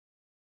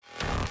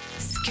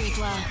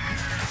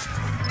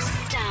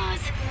Scoopla.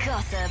 Stars,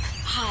 gossip,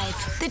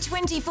 hype. The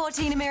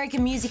 2014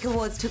 American Music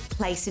Awards took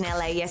place in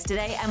LA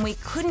yesterday, and we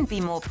couldn't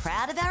be more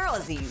proud of our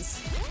Aussies.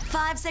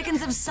 5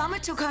 Seconds of Summer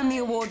took home the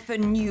award for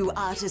New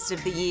Artist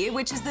of the Year,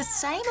 which is the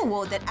same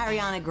award that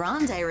Ariana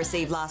Grande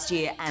received last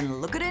year,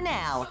 and look at her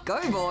now.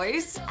 Go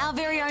boys! Our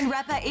very own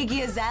rapper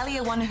Iggy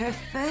Azalea won her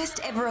first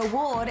ever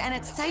award, and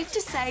it's safe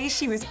to say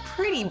she was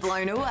pretty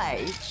blown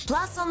away.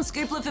 Plus, on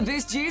Scoopla for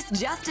Boost Juice,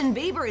 Justin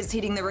Bieber is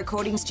hitting the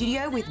recording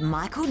studio with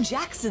Michael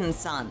Jackson's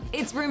son.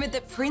 It's rumoured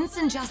that Prince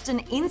and Justin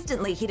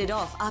instantly hit it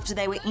off after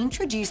they were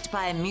introduced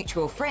by a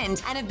mutual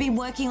friend and have been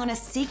working on a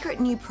secret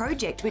new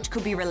project which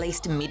could be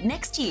released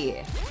mid-next year.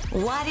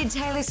 Why did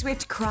Taylor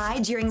Swift cry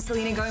during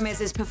Selena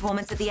Gomez's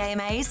performance at the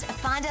AMAs?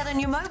 Find out on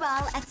your mobile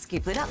at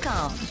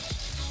Scoopla.com.